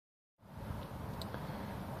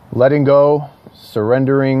letting go,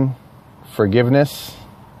 surrendering, forgiveness.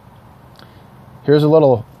 Here's a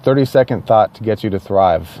little 30-second thought to get you to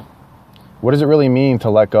thrive. What does it really mean to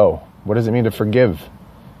let go? What does it mean to forgive?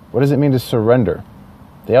 What does it mean to surrender?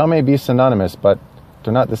 They all may be synonymous, but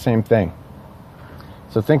they're not the same thing.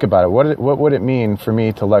 So think about it. What would it mean for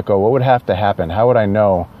me to let go? What would have to happen? How would I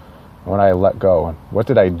know when I let go? What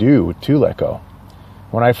did I do to let go?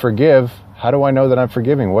 When I forgive, how do I know that I'm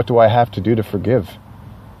forgiving? What do I have to do to forgive?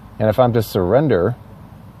 And if I'm to surrender,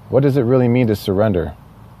 what does it really mean to surrender?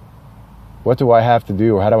 What do I have to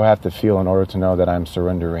do, or how do I have to feel in order to know that I'm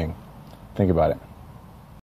surrendering? Think about it.